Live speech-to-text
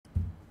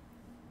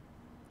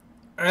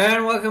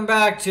And welcome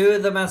back to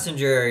The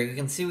Messenger. You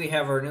can see we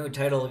have our new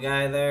title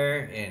guy there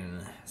in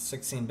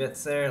 16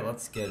 bits there.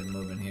 Let's get it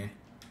moving here.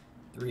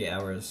 3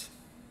 hours.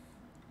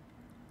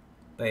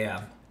 But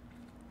yeah.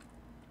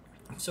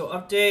 So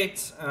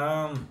update,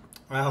 I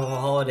have a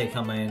holiday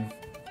coming.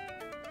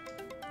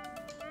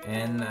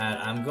 And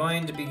I'm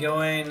going to be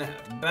going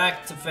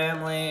back to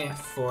family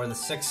for the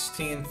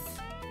 16th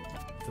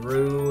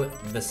through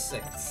the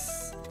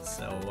 6th.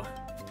 So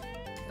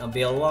it'll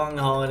be a long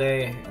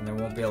holiday, and there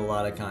won't be a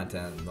lot of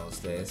content in those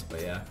days,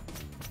 but yeah.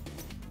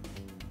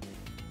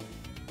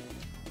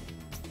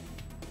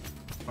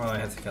 Oh, I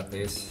have to cut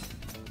these.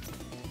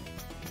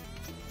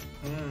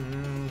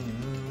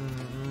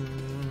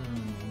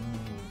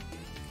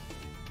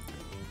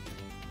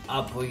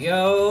 Up we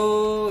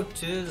go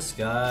to the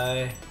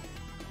sky.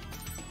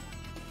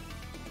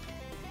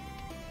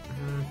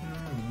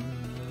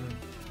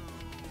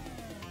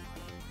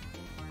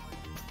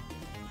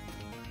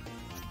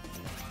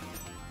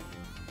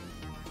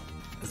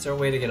 Is there a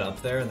way to get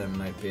up there? There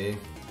might be.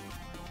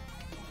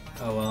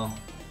 Oh well.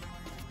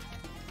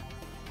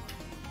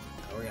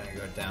 We're gonna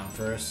go down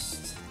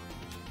first.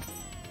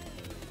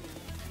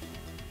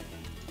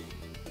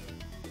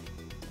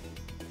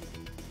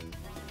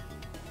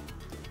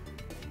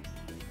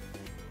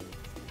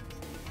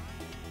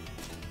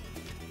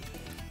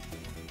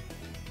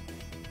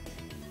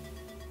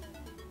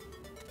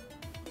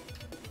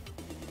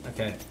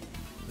 Okay,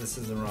 this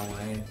is the wrong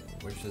way,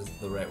 which is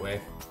the right way.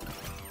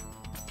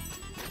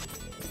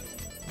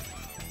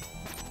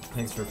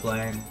 Thanks for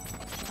playing.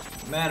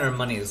 Man, our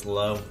money is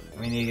low.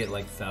 We need to get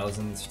like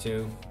thousands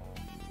too.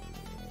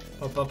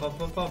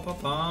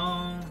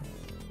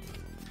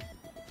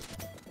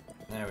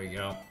 There we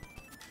go.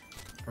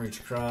 Reach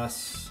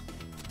across.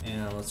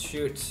 And let's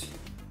shoot.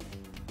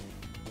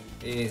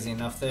 Easy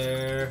enough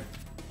there.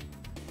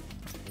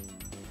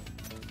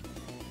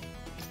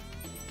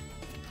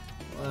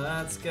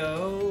 Let's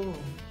go.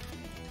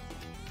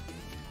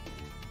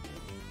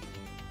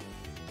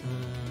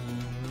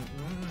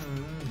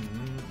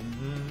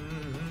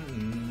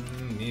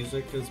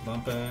 Music is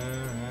bumping.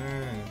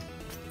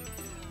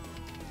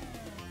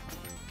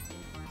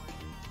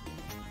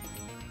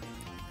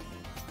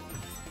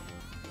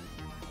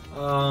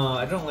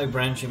 I don't like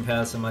branching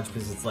paths so much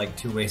because it's like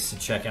 2 ways to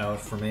check out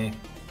for me.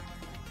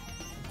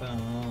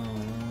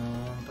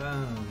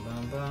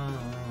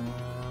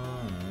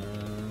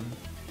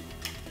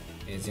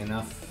 Easy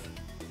enough.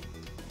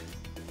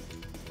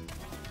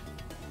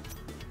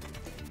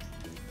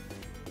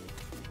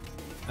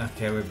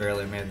 Okay, we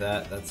barely made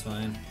that. That's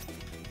fine.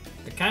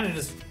 They're kind of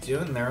just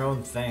doing their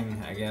own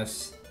thing, I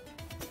guess.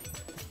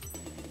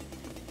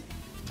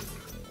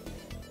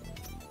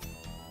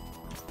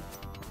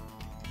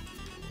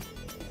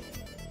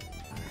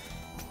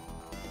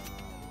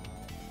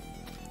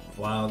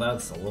 Wow,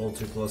 that's a little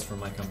too close for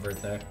my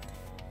comfort there.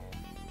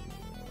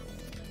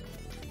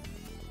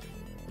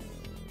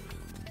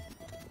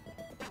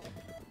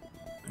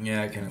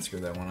 Yeah, I kind of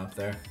screwed that one up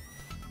there.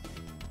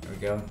 There we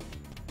go.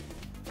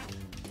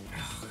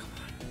 Oh, come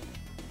on.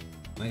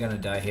 Am I gonna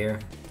die here?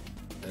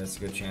 There's a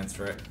good chance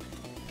for it.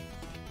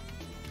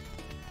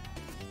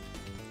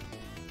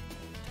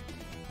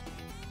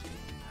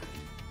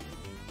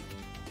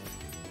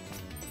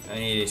 I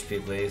need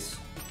HP, please.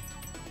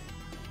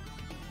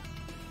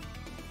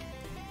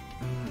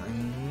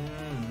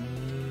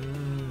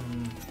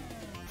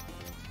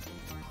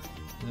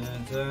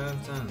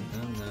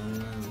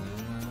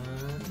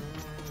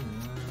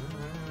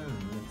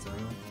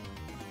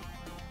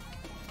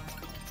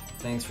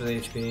 Thanks for the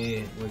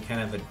HP. We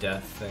kind of have a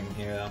death thing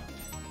here, though.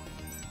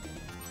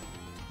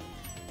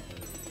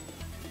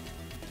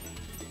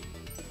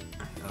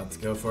 Let's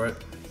go for it.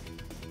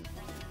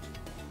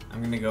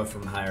 I'm gonna go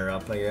from higher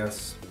up, I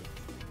guess.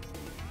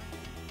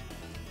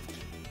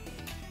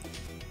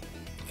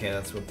 Okay,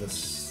 that's what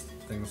this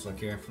thing's like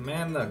here.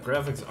 Man, the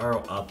graphics are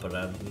up, but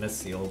I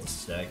miss the old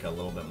stack a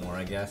little bit more,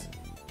 I guess.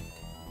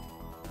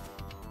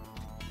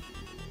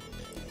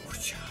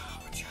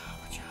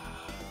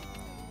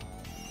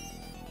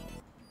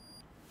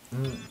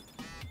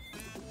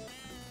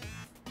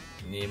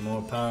 Need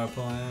more power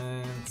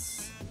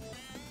plants.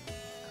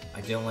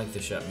 I don't like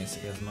the shot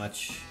music as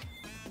much.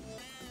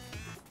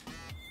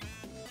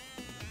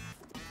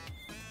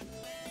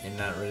 You're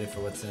not ready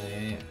for what's in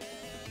it.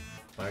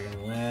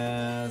 Bargain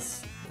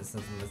last. There's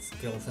nothing but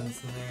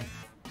skeletons in there.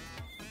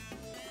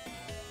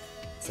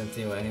 It's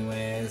empty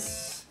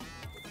anyways.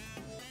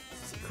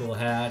 It's a cool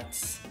hat.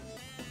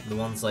 The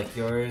ones like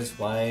yours,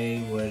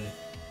 why would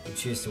you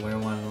choose to wear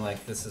one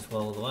like this as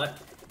well? What?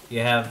 You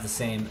have the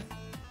same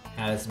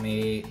hat as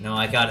me. No,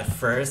 I got it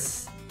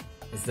first.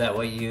 Is that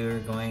what you're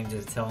going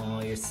to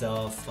tell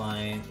yourself?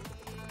 Fine.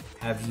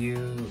 Have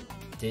you...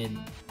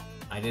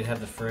 I did have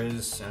the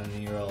first,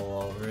 and you're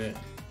all over it.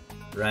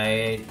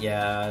 Right,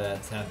 yeah,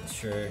 that's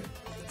sure.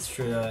 It's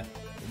true.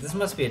 This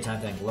must be a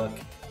time tank. Look,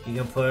 you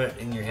can put it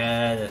in your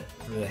head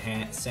through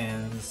the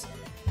sands,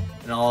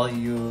 and all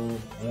you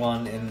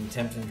want in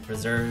attempting to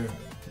preserve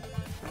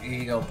your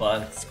ego,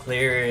 but it's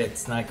clear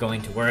it's not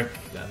going to work.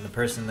 I'm the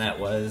person that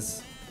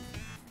was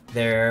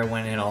there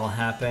when it all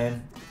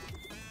happened.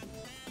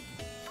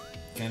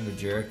 Kind of a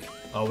jerk.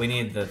 Oh, we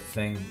need the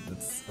thing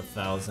that's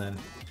 1,000.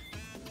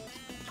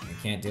 We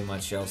can't do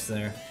much else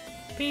there.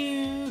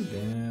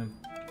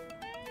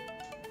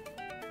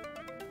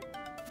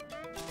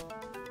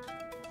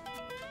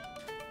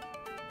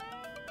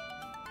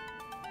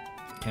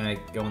 Can I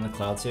go in the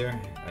clouds here?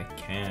 I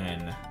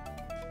can.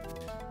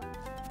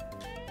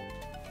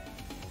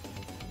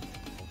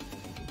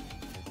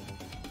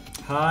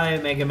 Hi,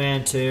 Mega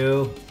Man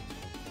 2.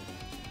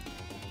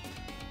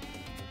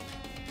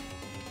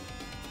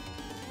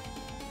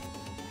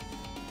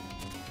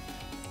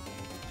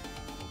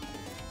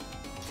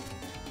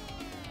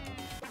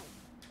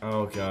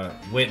 Oh god.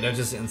 Wait, that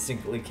just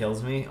instantly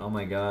kills me? Oh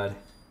my god.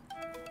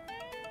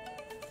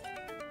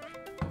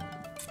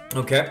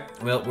 Okay,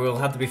 well, we'll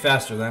have to be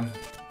faster then.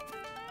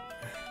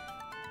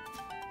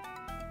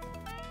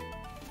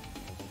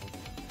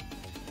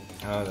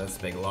 Oh, that's a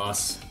big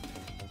loss.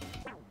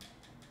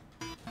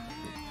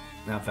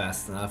 Not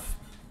fast enough.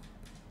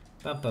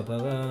 I'm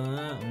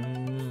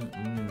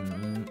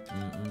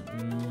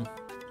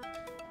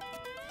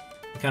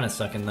kind of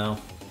sucking though,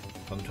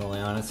 if I'm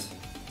totally honest.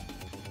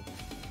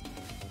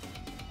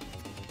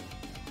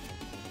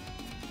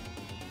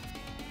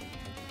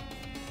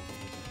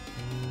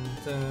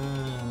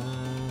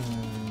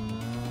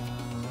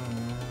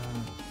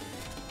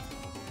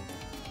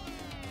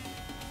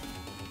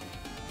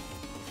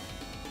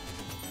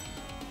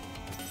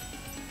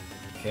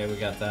 Okay, we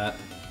got that.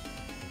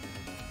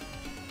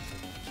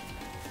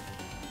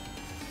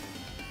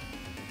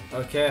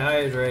 Okay,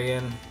 hi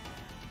Dragon.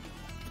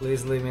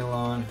 Please leave me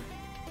alone.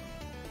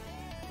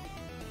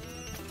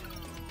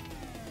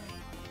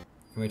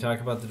 Can we talk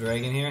about the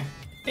dragon here?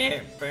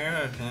 Need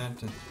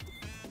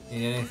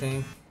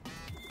anything?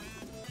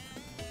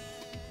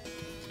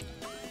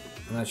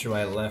 I'm not sure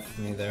why it left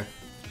me there.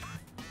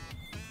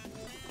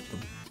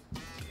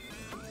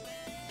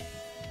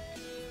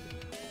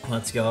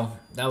 Let's go.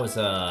 That was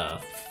a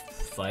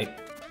fight.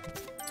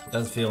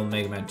 Does feel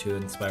Mega Man 2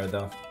 inspired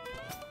though.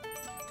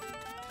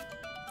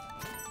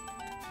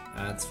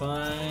 That's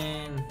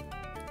fine.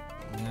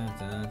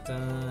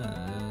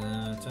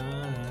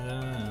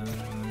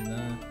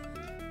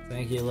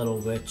 Thank you, little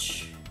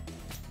witch.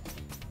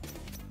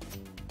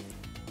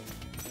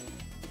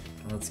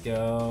 Let's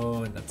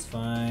go. That's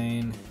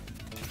fine.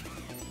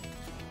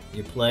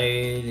 You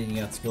played and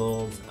you got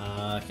schooled.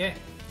 Okay.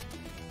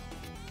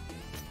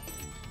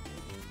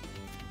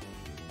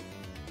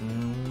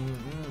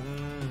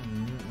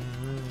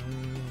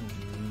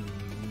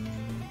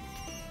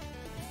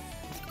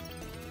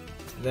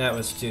 That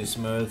was too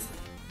smooth.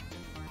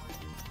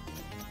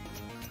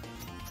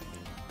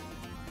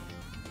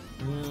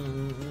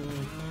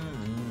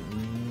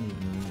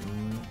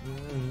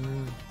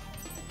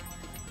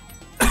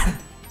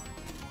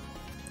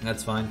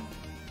 That's fine.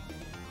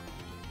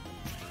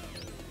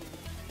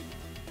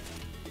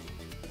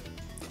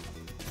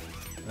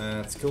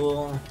 That's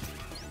cool.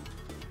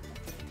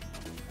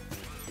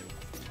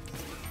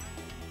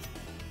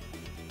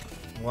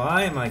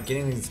 Why am I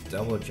getting these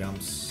double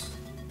jumps?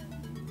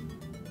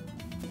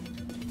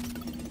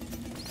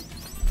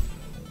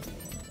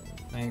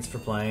 Thanks for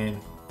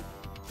playing.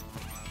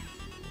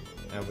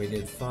 Yeah, we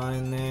did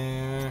fine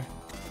there.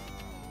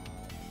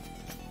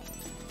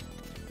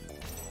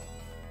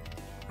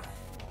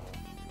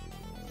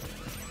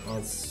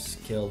 Let's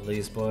kill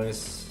these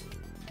boys.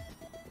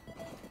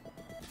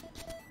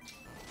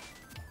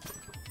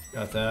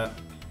 Got that.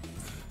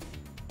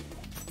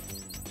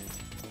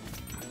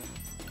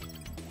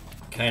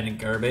 Kinda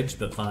garbage,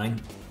 but fine.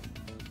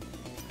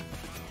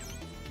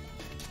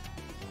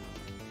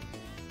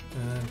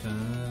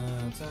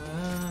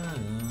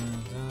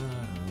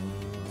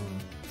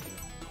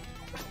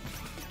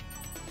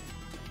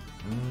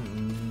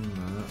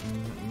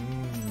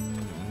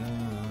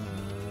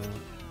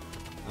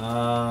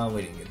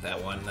 We didn't get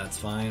that one, that's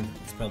fine.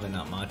 It's probably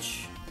not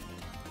much.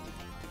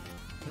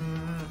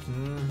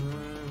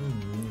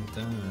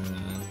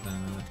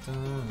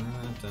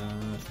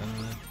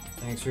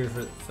 Thanks for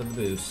the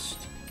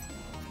boost.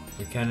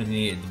 We kind of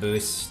needed the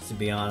boost, to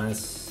be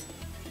honest.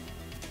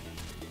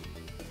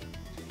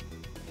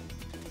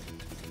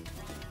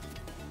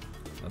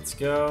 Let's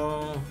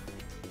go.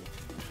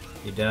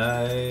 You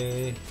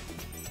die.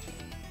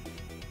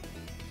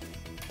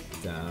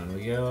 Down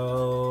we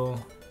go.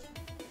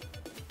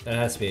 That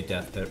has to be a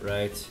death pit,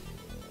 right?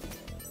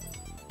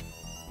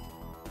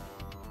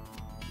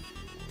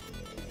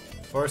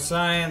 For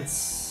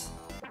science!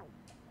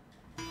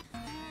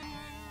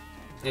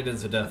 It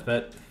is a death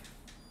pit.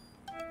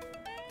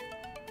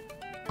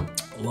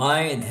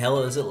 Why in hell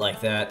is it like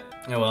that?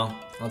 Oh well,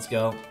 let's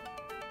go.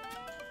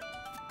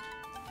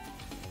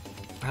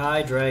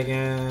 Hi,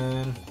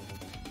 dragon.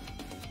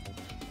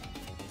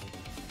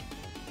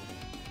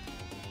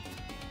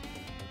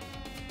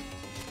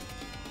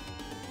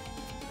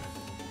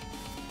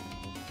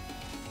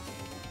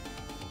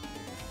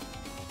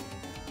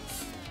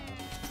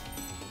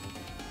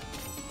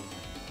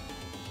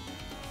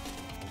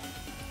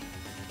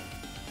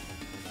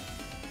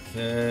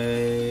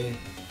 Okay.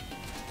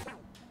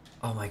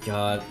 Oh my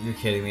god, you're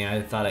kidding me.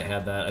 I thought I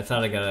had that. I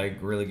thought I got a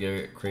really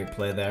good, great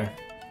play there.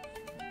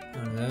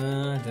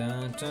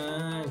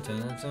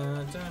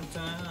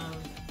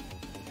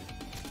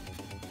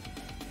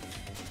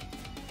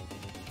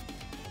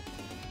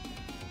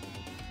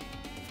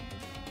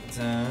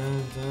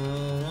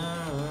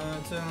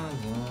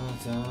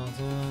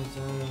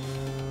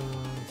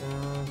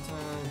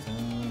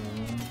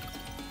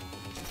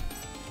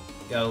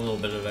 Got a little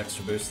bit of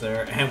extra boost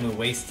there, and we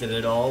wasted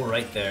it all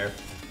right there.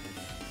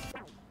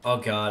 Oh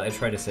god, I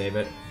tried to save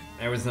it.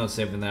 There was no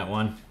saving that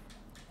one.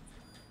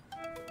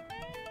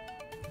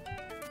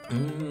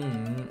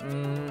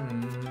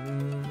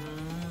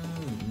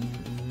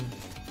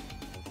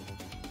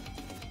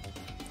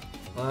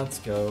 Let's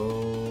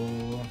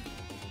go.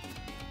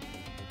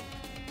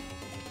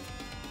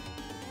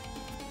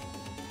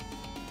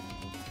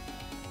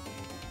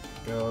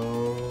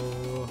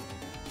 Go.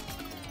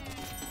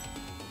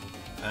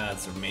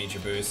 That's a major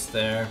boost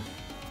there.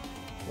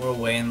 We're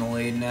way in the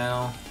lead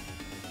now.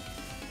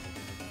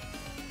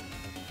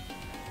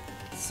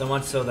 So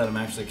much so that I'm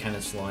actually kind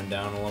of slowing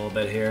down a little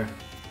bit here.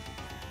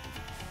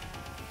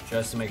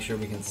 Just to make sure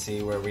we can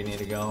see where we need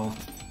to go.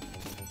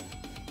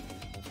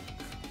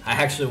 I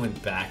actually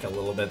went back a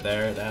little bit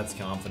there. That's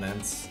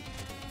confidence.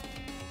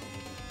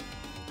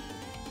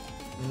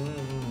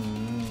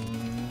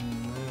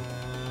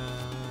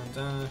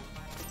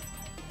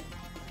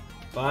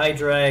 Bye,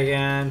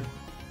 dragon.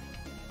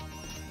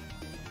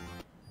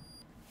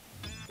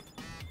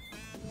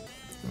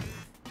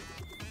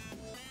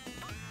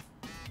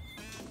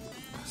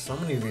 So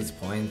many of these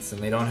points,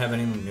 and they don't have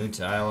any new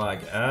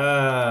dialogue.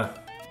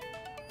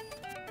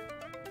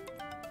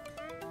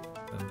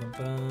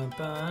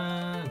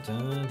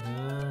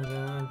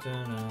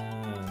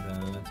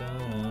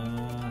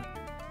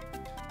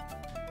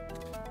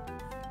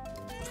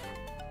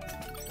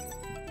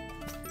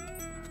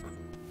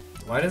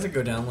 Why does it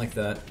go down like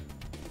that?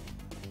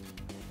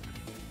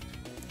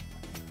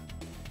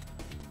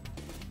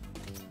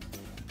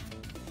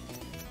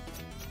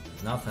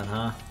 Nothing,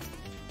 huh?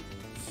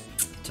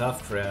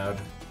 Tough crowd.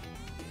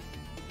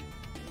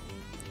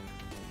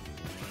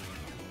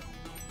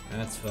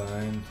 That's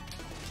fine.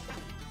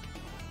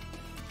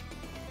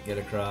 Get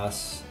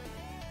across.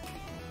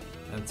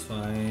 That's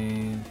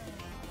fine.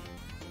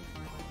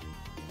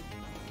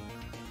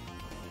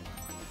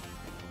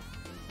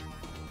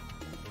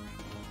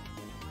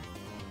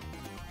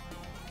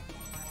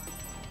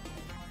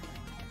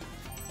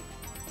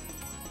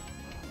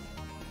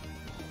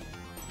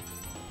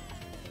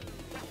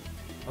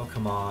 Oh,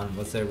 come on.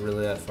 Was I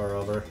really that far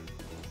over?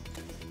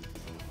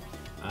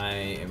 I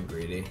am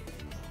greedy.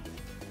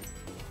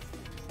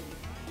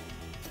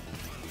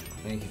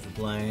 Thank you for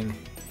playing.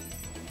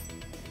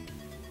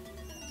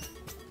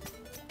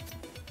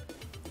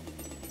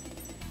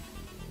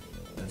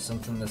 There's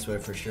something this way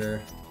for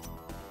sure.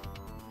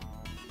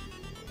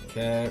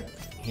 Okay,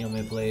 heal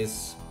me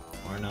please.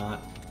 Or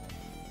not.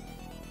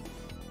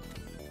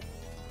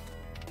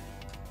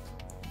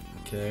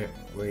 Okay,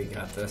 we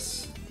got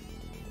this.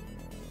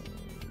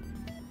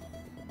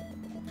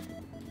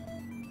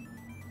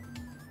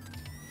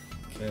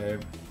 Okay.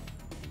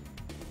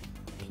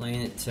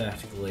 Playing it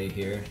tactically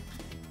here.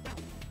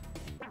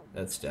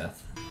 That's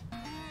death.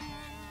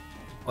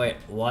 Wait,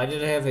 why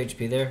did I have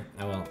HP there?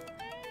 Oh well.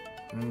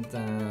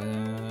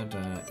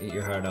 Eat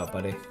your heart out,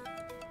 buddy.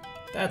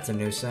 That's a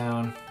new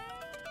sound.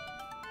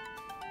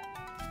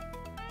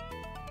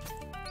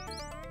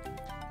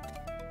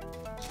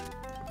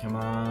 Come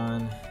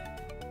on.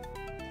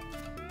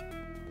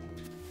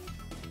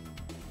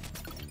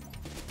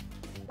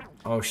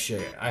 Oh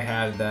shit, I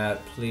had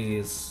that.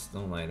 Please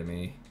don't lie to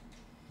me.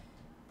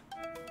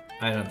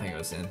 I don't think it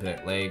was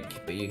Infinite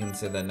Lake, but you can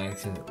say that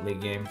next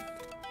league game.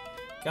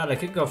 God, I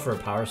could go for a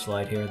power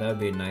slide here. That would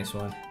be a nice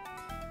one.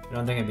 I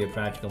don't think it'd be a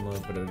practical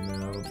move, but it would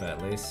move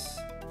at least.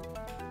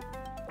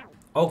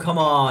 Oh, come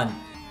on!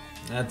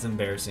 That's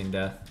embarrassing,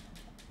 death.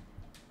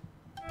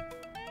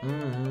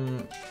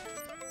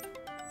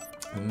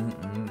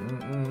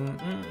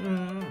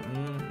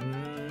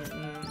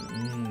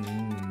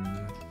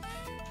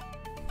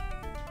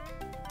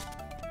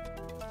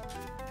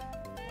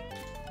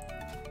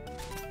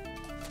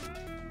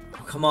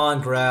 Oh, come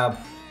on, grab.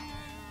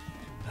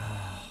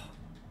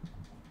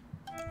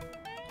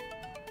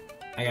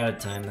 I gotta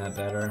time that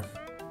better.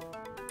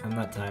 I'm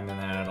not timing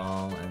that at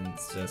all, and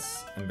it's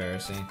just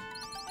embarrassing.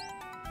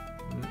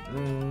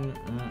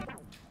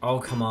 Oh,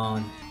 come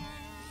on.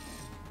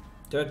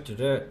 Da, da,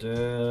 da,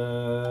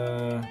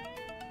 da.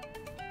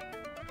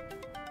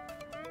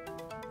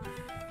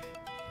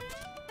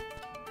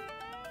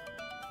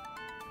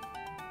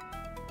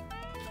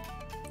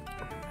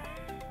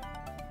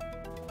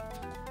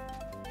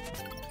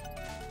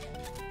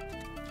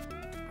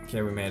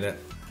 Okay, we made it.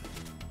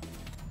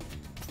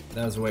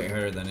 That was way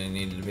harder than it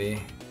needed to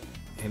be.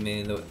 Hit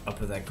me in the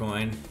up with that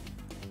coin.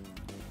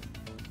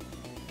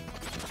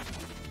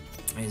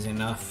 Easy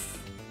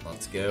enough.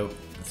 Let's go.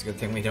 It's a good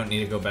thing we don't need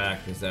to go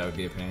back, because that would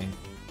be a pain.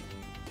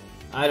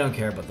 I don't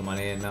care about the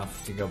money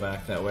enough to go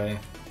back that way.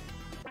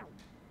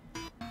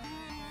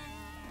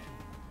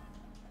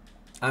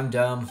 I'm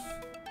dumb.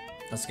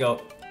 Let's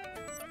go.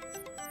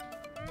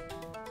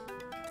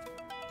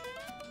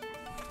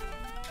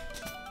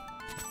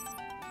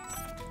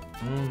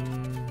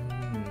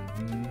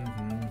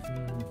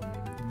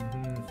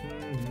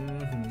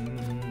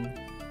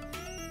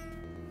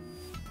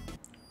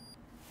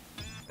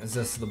 Is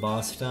this the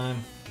boss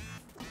time?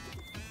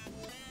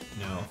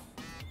 No.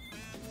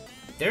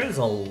 There's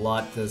a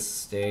lot this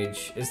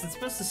stage. Is it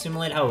supposed to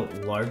simulate how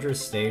larger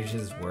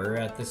stages were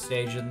at this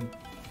stage in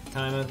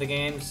time of the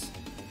games?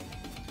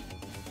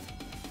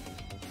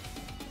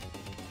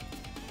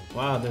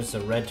 Wow, there's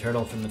a red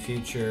turtle from the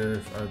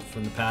future, or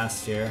from the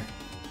past here.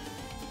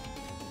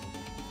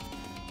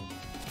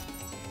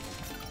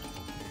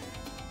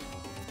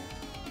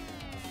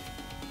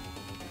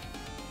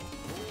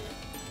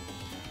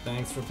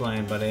 Thanks for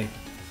playing, buddy.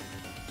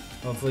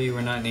 Hopefully you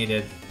were not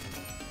needed.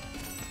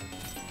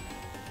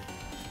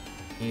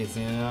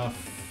 Easy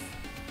enough.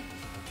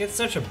 Get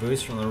such a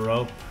boost from the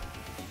rope.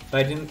 If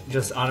I didn't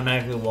just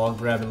automatically wall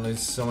grab and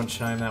lose so much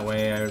time that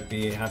way, I would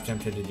be half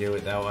tempted to do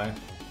it that way.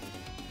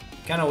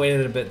 Kinda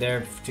waited a bit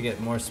there to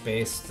get more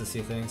space to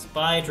see things.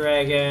 Bye,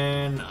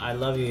 dragon! I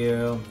love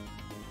you.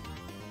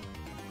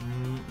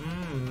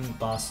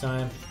 Boss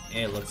time?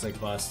 It looks like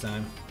boss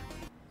time.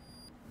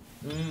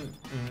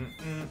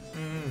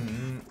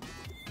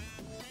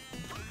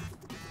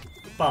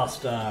 Boss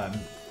time.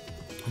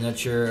 Not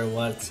sure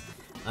what's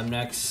up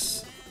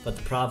next, but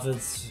the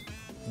prophets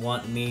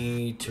want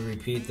me to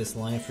repeat this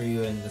line for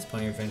you in this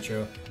point of your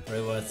intro.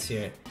 Or what's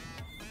here?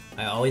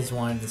 I always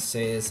wanted to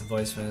say this, the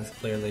voice was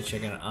clearly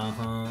chicken.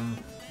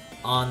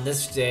 On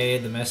this day,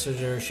 the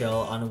messenger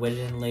shall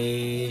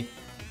unwittingly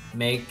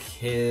make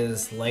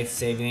his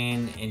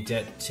life-saving in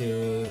debt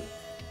to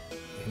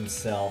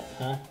himself.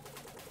 Huh?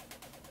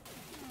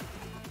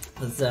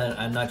 What's that?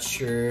 I'm not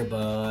sure,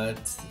 but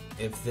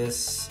if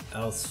this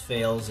else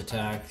fails,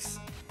 attacks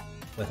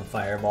with a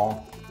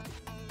fireball.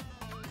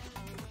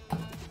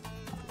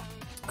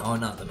 Oh,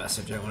 not the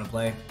message I want to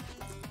play.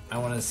 I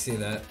want to see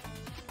that.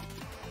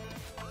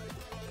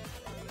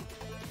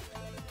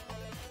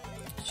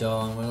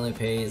 Shall unwillingly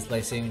pay his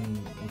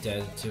life-saving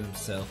debt to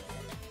himself.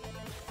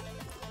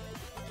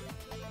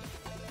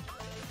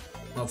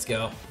 Let's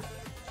go.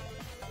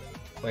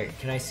 Wait,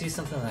 can I see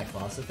something in that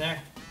closet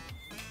there?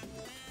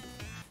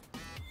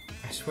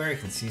 I swear I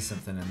can see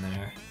something in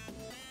there.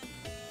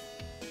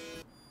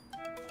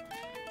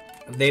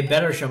 They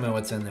better show me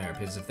what's in there,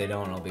 because if they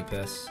don't, I'll be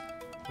pissed.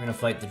 We're gonna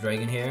fight the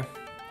dragon here.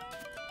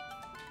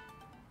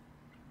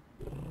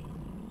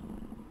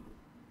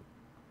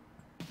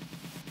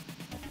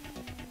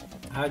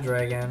 Hi,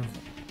 dragon.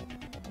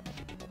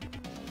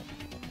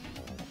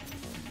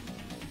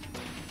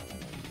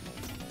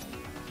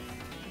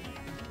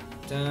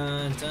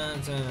 Dun,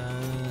 dun,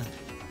 dun.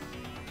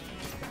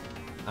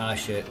 Ah,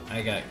 shit.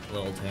 I got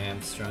little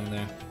hamstrung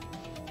there.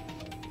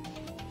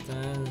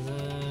 Dun,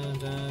 dun,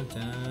 dun,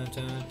 dun,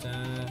 dun,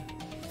 dun.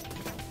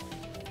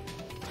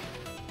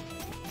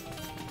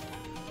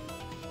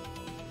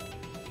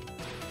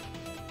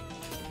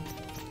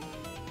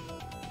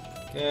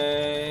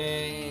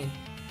 Okay.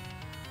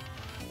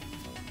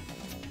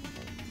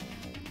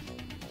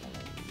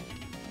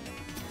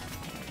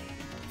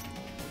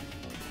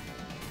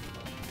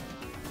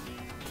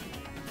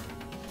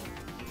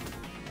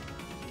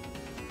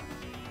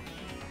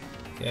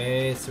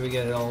 Okay, so we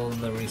get all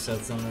the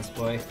resets on this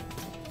boy.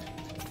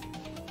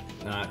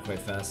 Not quite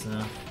fast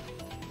enough.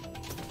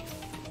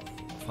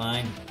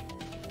 Fine.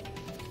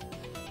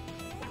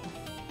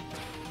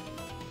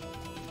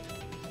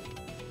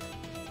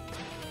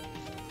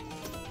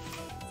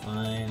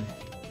 Fine.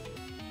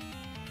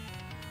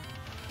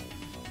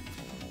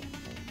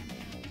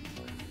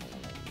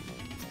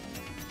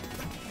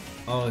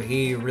 Oh,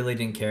 he really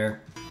didn't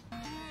care.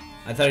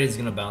 I thought he was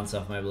gonna bounce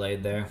off my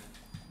blade there.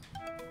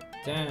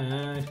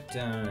 Dun,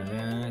 dun,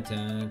 dun,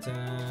 dun,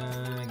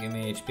 dun. Give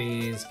me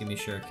HPs, give me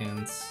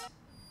shurikens.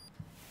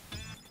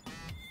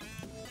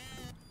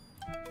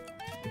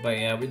 But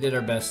yeah, we did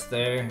our best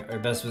there. Our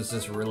best was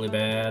just really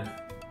bad.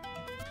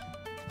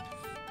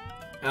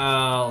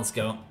 Oh, let's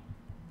go.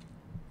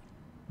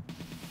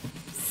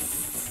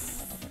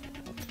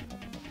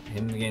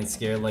 Him getting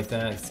scared like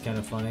that, it's kind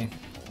of funny.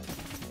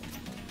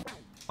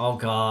 Oh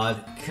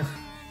god.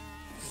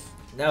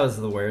 That was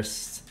the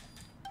worst.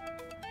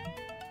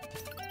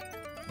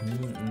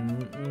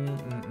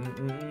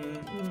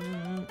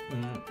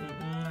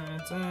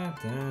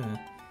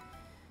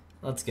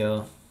 Let's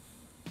go.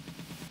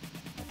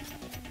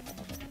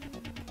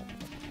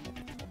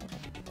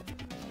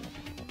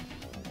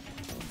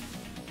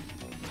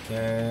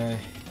 Okay.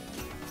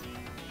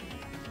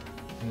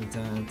 Oh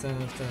god,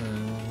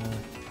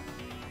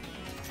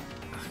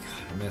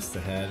 I missed the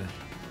head.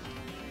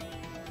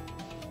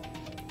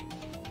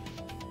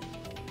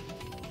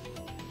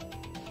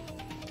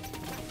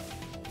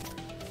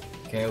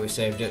 Okay, we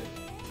saved it.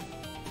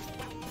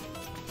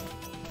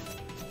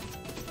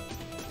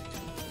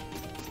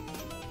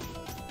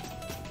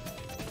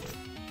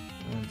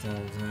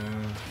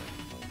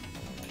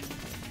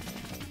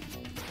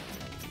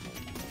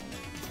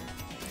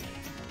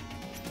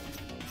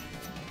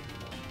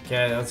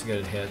 Okay, that's a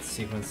good hit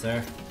sequence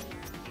there.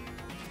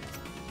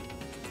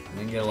 I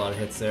didn't get a lot of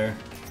hits there.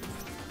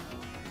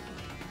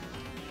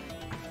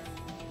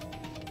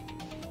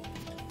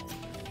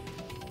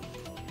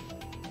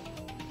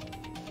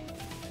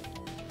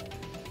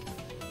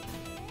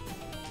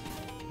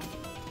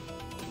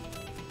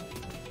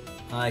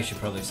 I should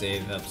probably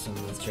save up some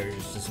of the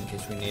charges just in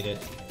case we need it.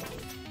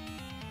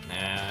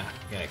 Nah,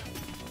 got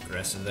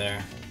aggressive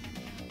there.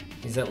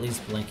 He's at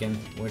least blinking,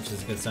 which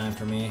is a good sign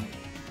for me.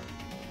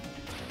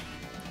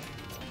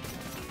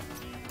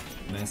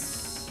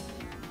 Miss.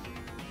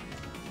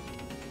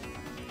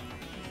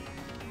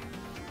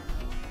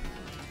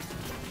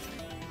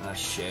 Ah,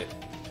 shit.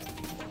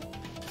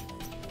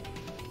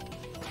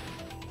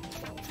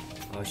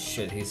 Oh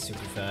shit, he's super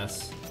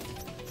fast.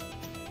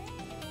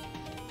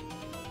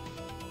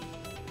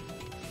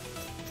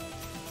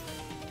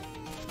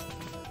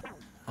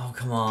 Oh,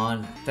 come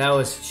on. That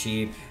was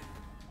cheap.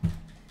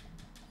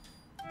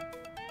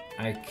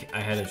 I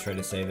had to try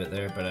to save it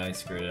there, but I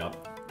screwed it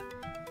up.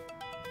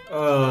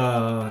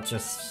 Oh,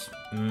 just...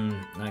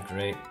 not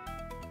great.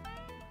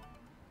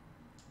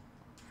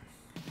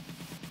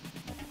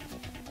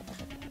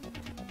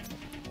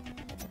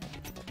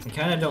 I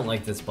kinda don't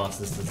like this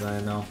boss's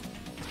design, though.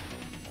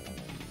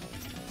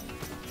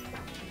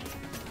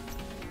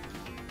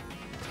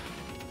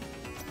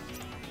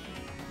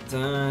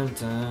 Dun,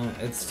 dun.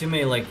 It's too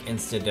many, like,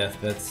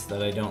 insta-death bits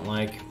that I don't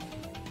like.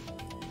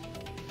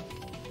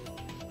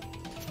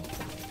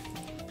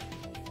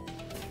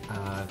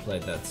 I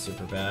played that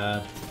super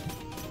bad.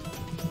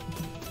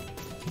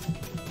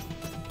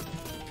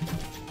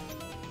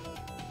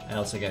 I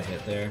also got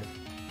hit there.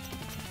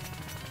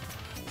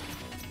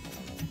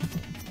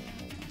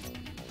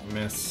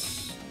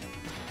 Miss.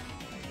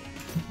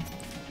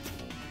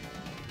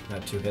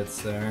 Got 2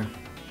 hits there.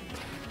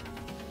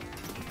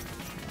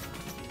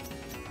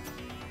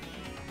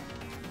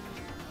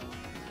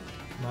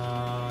 Come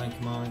on,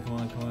 come on, come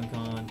on, come on,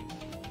 come on.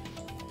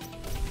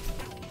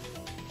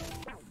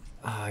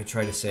 Ah, I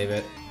tried to save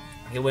it.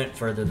 He went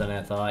further than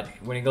I thought.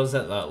 When he goes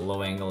at that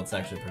low angle, it's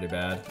actually pretty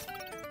bad.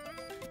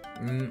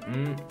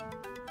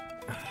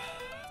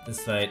 This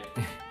fight.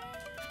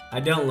 I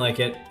don't like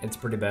it. It's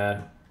pretty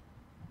bad.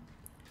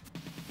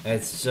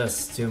 It's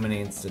just too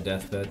many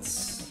insta-death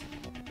bits.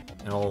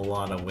 And a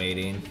lot of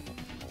waiting.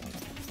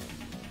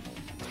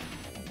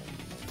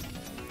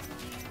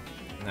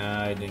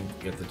 Nah, I didn't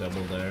get the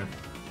double there.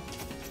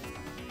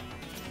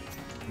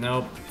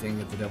 Nope, didn't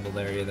get the double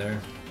there either.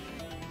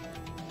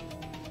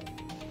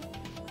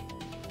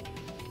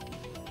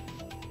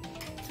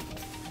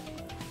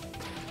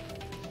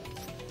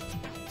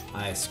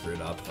 I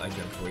screwed up. I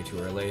jumped way too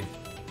early.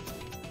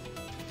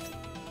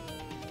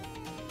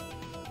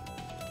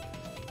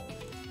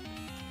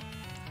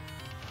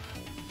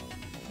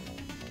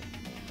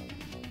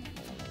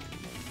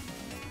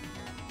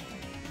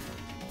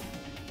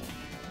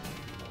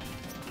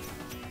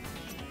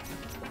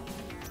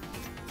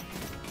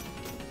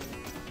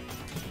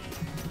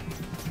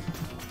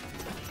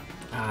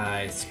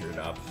 I screwed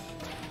up.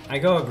 I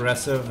go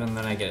aggressive and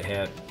then I get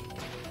hit.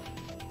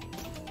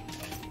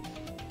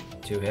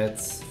 2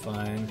 hits,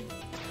 fine.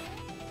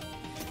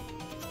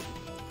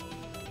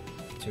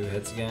 2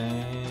 hits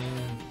again.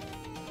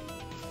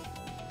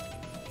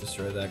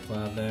 Destroy that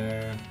cloud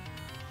there.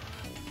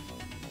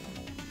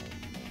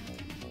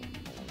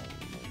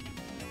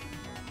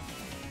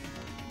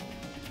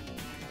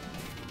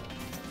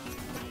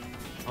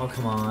 Oh,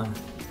 come on.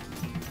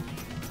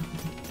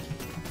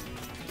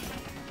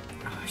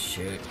 Oh,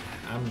 shit.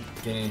 I'm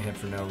getting hit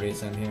for no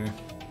reason here.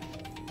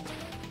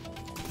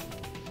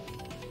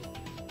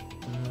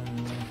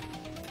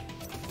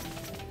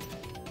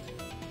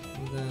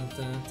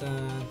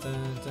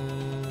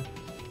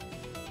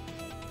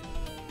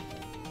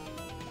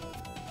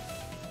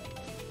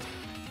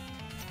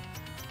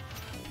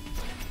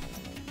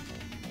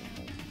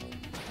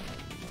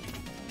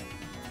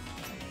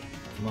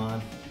 Come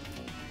on.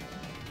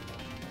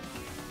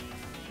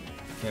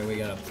 Okay, we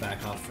gotta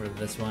back off for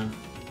this one.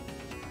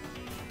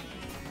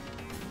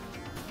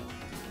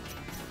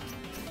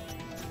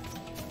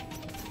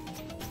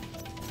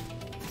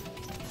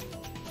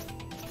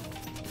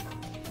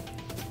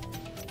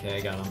 Okay,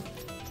 I got him.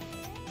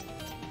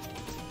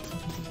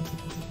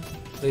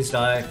 Please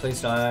die,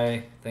 please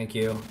die. Thank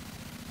you.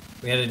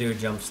 We had to do a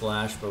jump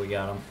slash, but we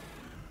got him.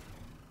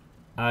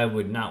 I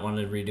would not want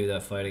to redo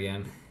that fight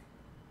again.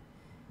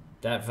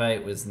 That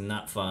fight was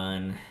not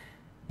fun.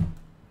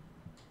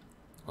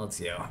 Let's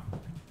go.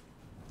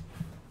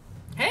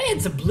 Hey,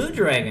 it's a blue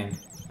dragon.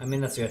 I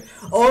mean, that's good.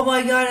 Oh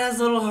my god, it has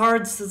little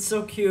hearts. That's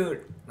so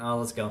cute. Oh,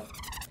 let's go.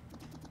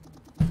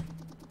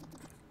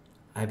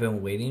 I've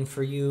been waiting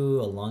for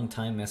you a long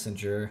time,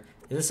 messenger.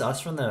 Is this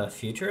us from the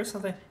future or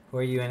something? Who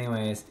are you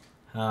anyways?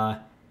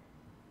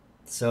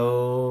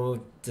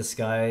 So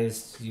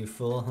disguised, you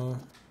fool, huh?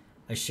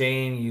 A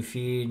shame you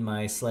feed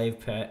my slave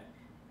pet.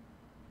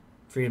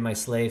 Freed my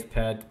slave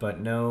pet, but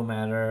no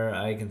matter,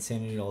 I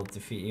continue to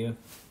defeat you.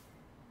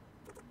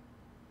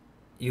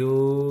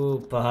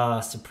 You,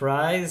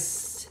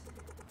 surprised?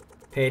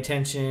 Pay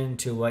attention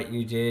to what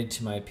you did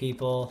to my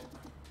people.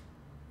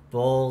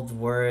 Bold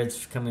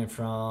words coming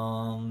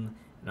from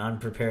an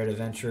unprepared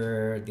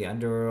adventurer. The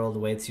underworld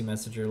awaits you,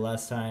 messenger.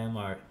 Last time,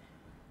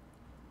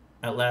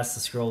 at last the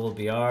scroll will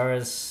be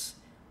ours.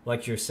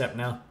 What's your step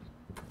now?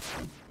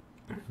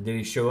 Did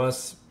he show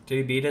us? Did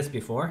he beat us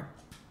before?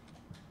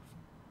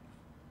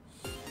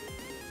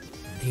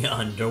 The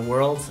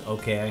underworld?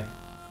 Okay.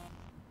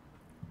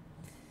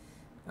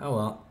 Oh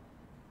well.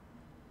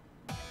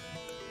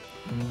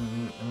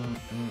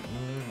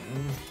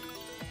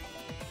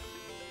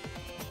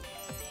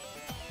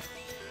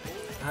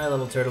 Hi,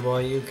 little turtle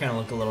boy. You kind of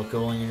look a little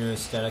cool in your new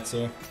aesthetics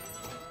here.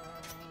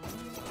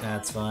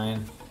 That's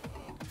fine.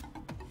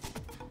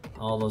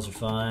 All those are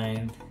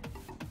fine.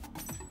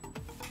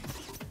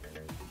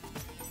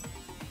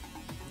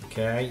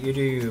 Okay, you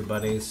do you,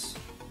 buddies.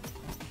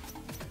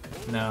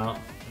 No,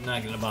 I'm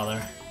not gonna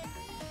bother.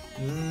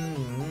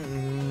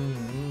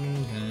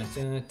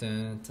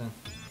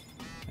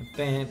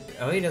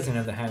 Oh, he doesn't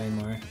have the hat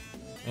anymore.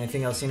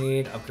 Anything else you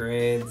need?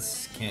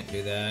 Upgrades? Can't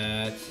do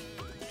that.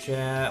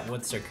 Chat,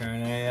 what's their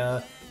current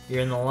area?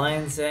 You're in the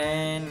lion's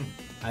den.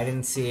 I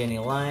didn't see any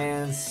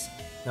lions.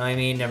 No, I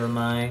mean, never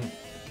mind.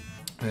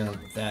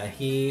 That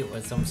heat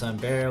was almost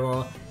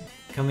unbearable.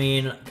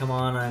 Come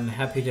on, I'm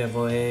happy to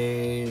avoid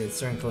it's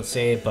certain close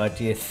save, but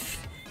do you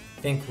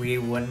think we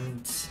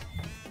wouldn't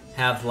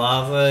have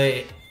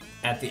lava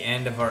at the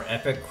end of our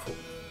epic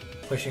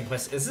pushing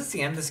quest? Is this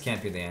the end? This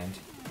can't be the end.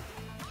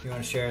 You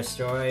want to share a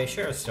story?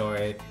 Share a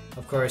story.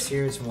 Of course,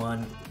 here's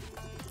one.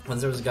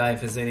 Once there was a guy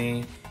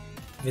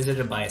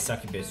visited by a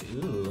succubus.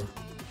 Ooh.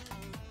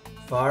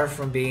 Far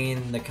from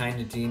being the kind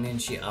of demon,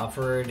 she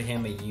offered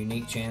him a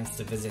unique chance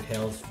to visit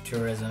Hills for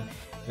tourism.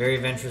 Very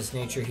adventurous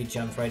nature, he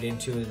jumped right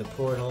into the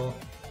portal.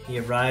 He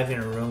arrived in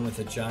a room with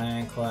a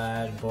giant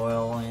clad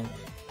boiling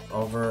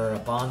over a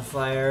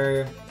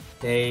bonfire.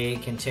 They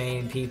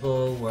contained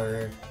people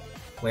where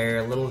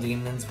little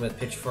demons with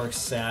pitchforks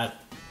sat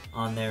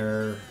on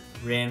their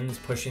rims,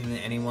 pushing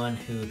anyone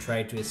who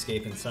tried to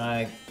escape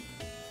inside.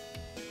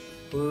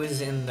 Who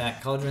is in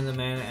that cauldron? The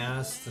man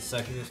asked the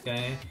succubus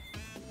guy.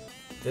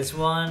 This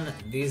one,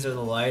 these are the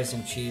liars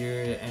and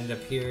cheaters that end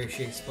up here,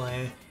 she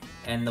explained.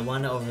 And the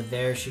one over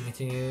there, she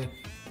continued,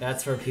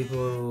 that's for people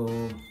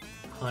who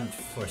hunt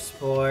for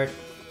sport.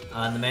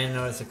 The man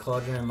noticed the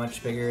cauldron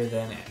much bigger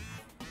than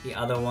the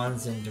other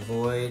ones and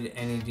devoid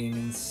any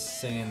demons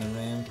sitting in the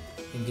rim.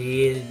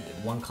 Indeed,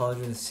 one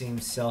cauldron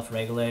seemed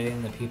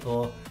self-regulating. The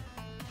people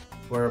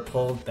were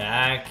pulled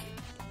back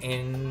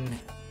in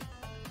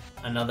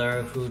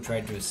another who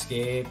tried to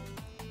escape.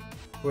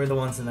 Who are the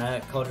ones in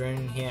that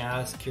cauldron? He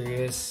asked,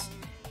 curious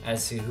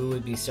as to who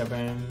would be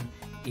stubborn.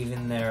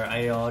 Even their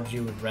ideology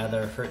would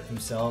rather hurt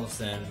themselves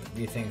than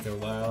rethink their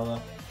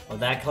world. Well,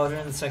 that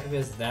cauldron, the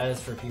succubus, that is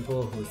for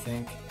people who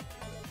think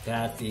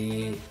that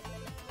the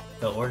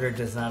order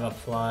does not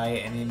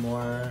apply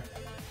anymore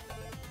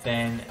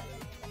than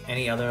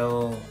any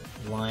other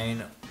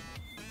line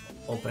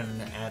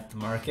open at the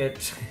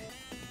market.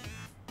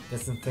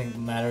 Doesn't think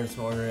matters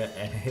order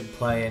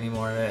apply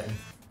anymore.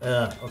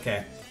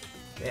 Okay.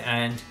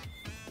 And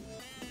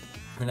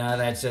now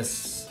that's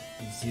just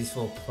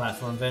useful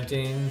platform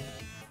venting.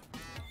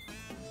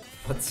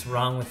 What's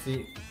wrong with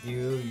you?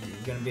 You're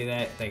gonna be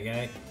that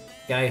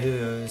guy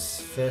who's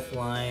fifth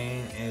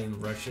line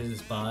and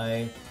rushes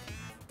by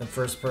the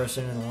first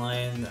person in the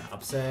line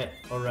upset?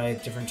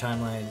 Alright, different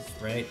timelines,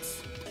 right?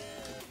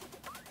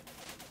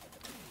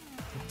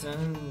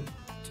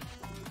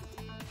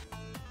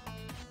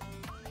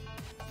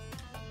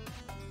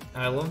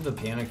 I love the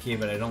piano key,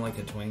 but I don't like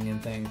the twinging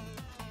thing.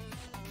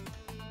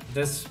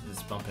 This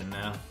is bumping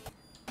now.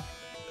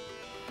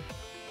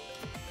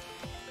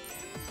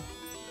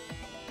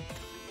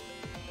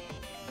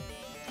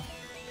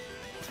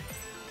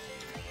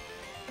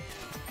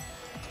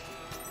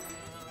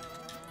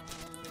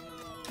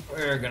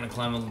 We're gonna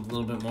climb a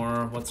little bit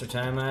more. What's our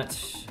time at?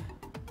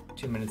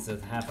 2 minutes to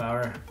half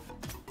hour.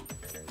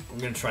 I'm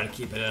gonna try to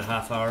keep it at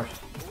half hour.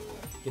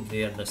 Get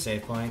the other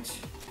save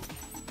point.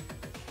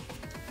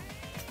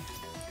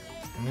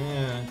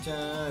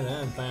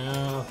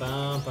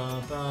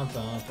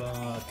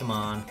 Come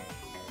on.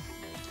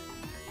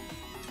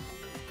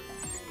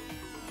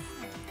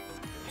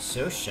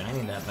 So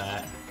shiny, that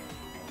bat.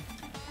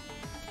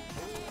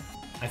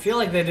 I feel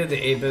like they did the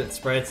 8-bit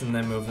sprites and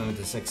then moved them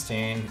to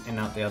 16 and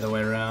not the other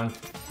way around.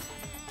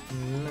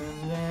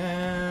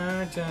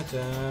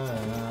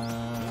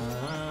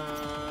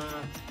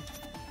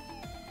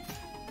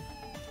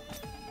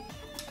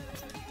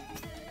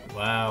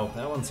 Wow,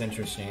 that one's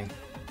interesting.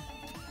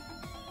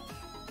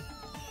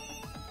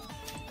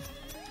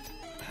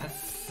 That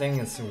thing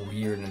is so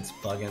weird and it's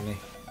bugging me.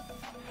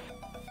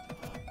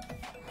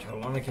 Do I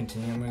want to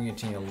continue? I'm going to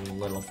continue a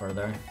little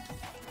further.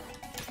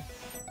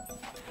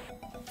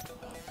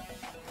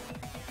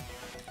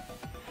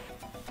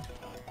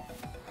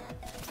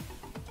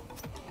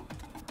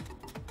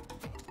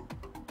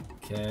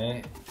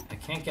 Okay, I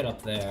can't get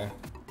up there.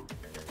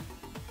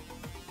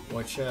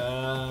 Watch,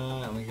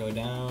 let me go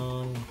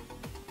down.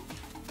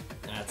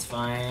 That's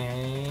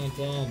fine.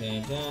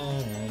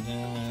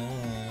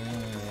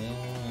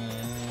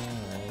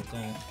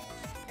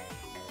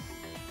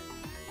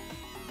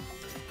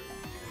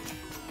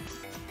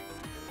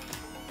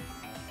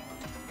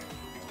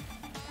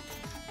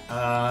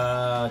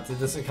 Did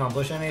this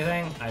accomplish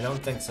anything? I don't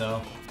think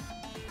so.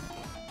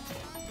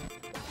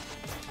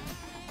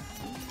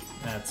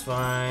 That's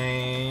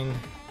fine.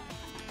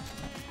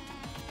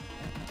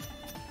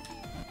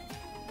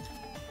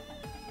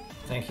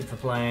 Thank you for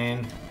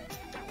playing.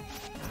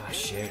 Ah,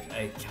 shit,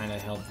 I kinda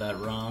held that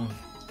wrong.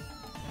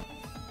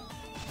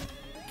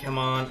 Come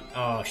on.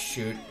 Oh,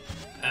 shoot.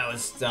 That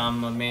was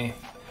dumb of me.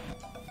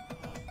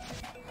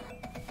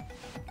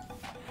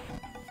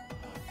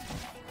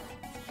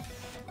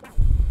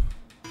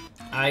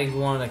 I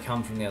wanted to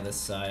come from the other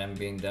side. I'm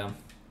being dumb.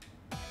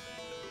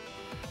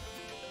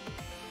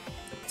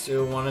 Do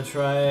you want to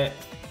try it?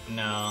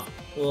 No.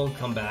 We'll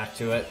come back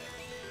to it.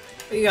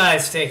 But you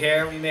guys take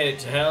care. We made it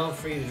to hell,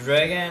 free the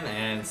dragon,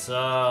 and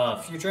saw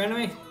a future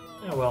enemy.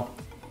 Oh well.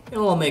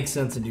 It'll all make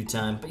sense in due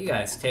time. But you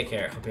guys take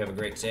care. Hope you have a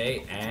great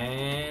day,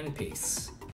 and peace.